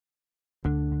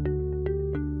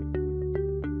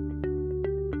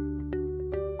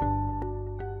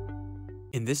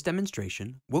In this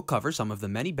demonstration, we'll cover some of the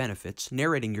many benefits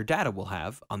narrating your data will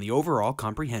have on the overall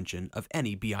comprehension of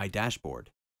any BI dashboard.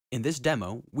 In this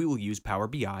demo, we will use Power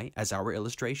BI as our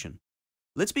illustration.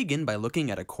 Let's begin by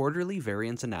looking at a quarterly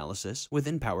variance analysis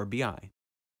within Power BI.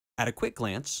 At a quick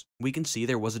glance, we can see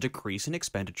there was a decrease in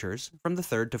expenditures from the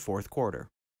third to fourth quarter.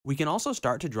 We can also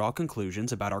start to draw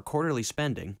conclusions about our quarterly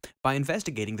spending by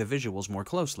investigating the visuals more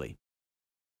closely.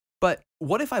 But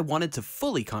what if I wanted to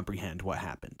fully comprehend what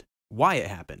happened, why it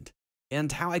happened, and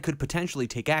how I could potentially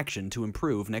take action to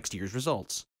improve next year's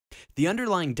results? The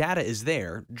underlying data is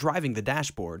there, driving the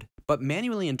dashboard, but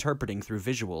manually interpreting through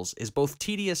visuals is both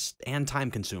tedious and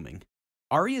time-consuming.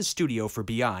 Arria's Studio for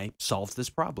BI solves this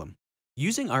problem.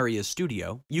 Using Arria's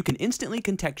Studio, you can instantly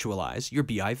contextualize your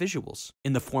BI visuals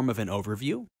in the form of an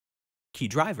overview, key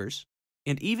drivers,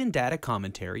 and even data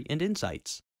commentary and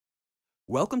insights.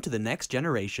 Welcome to the next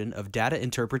generation of data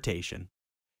interpretation.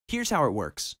 Here's how it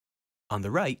works. On the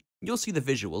right, you'll see the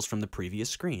visuals from the previous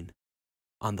screen.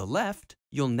 On the left,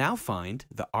 you'll now find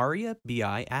the Arria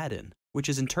BI add-in, which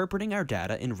is interpreting our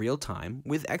data in real time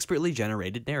with expertly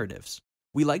generated narratives.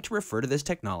 We like to refer to this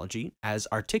technology as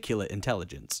articulate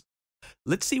intelligence.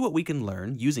 Let's see what we can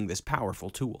learn using this powerful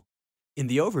tool. In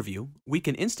the overview, we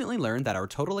can instantly learn that our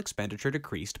total expenditure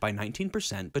decreased by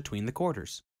 19% between the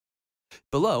quarters.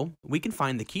 Below, we can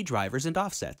find the key drivers and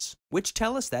offsets, which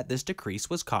tell us that this decrease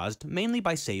was caused mainly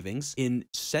by savings in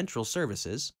central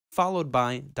services, followed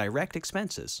by direct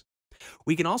expenses.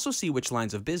 We can also see which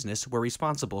lines of business were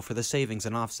responsible for the savings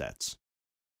and offsets.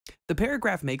 The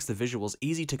paragraph makes the visuals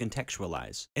easy to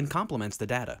contextualize and complements the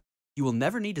data. You will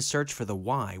never need to search for the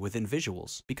why within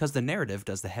visuals because the narrative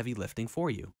does the heavy lifting for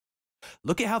you.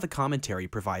 Look at how the commentary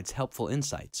provides helpful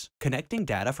insights, connecting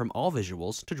data from all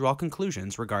visuals to draw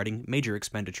conclusions regarding major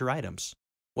expenditure items.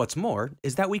 What's more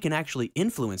is that we can actually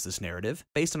influence this narrative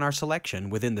based on our selection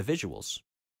within the visuals.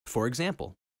 For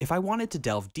example, if I wanted to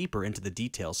delve deeper into the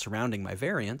details surrounding my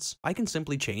variance, I can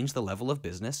simply change the level of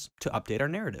business to update our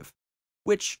narrative,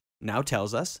 which now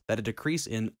tells us that a decrease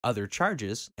in other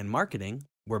charges and marketing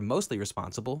were mostly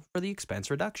responsible for the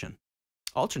expense reduction.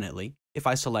 Alternately, if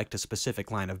I select a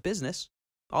specific line of business,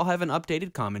 I'll have an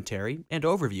updated commentary and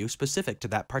overview specific to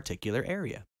that particular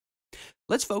area.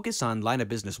 Let's focus on line of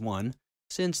business 1,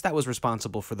 since that was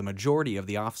responsible for the majority of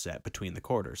the offset between the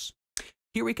quarters.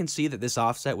 Here we can see that this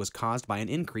offset was caused by an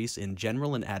increase in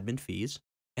general and admin fees,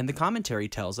 and the commentary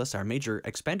tells us our major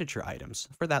expenditure items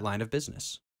for that line of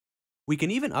business. We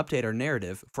can even update our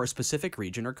narrative for a specific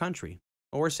region or country,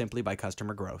 or simply by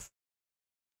customer growth.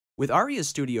 With Arria's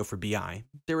Studio for BI,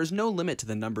 there is no limit to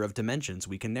the number of dimensions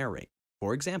we can narrate.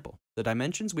 For example, the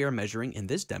dimensions we are measuring in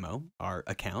this demo are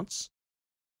accounts,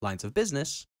 lines of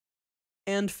business,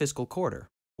 and fiscal quarter,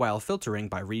 while filtering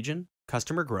by region,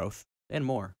 customer growth, and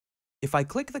more. If I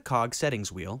click the cog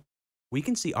settings wheel, we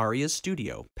can see Arria's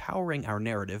Studio powering our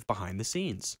narrative behind the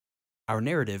scenes. Our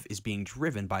narrative is being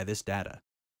driven by this data.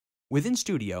 Within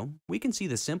Studio, we can see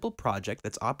the simple project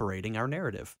that's operating our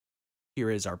narrative. Here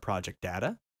is our project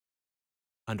data.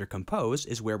 Under Compose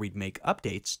is where we'd make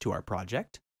updates to our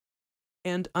project.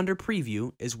 And under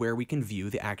Preview is where we can view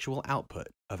the actual output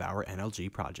of our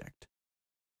NLG project.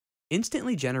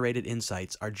 Instantly generated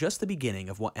insights are just the beginning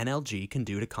of what NLG can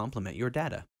do to complement your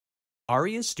data.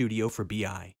 Arria's Studio for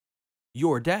BI.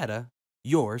 Your data,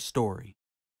 your story.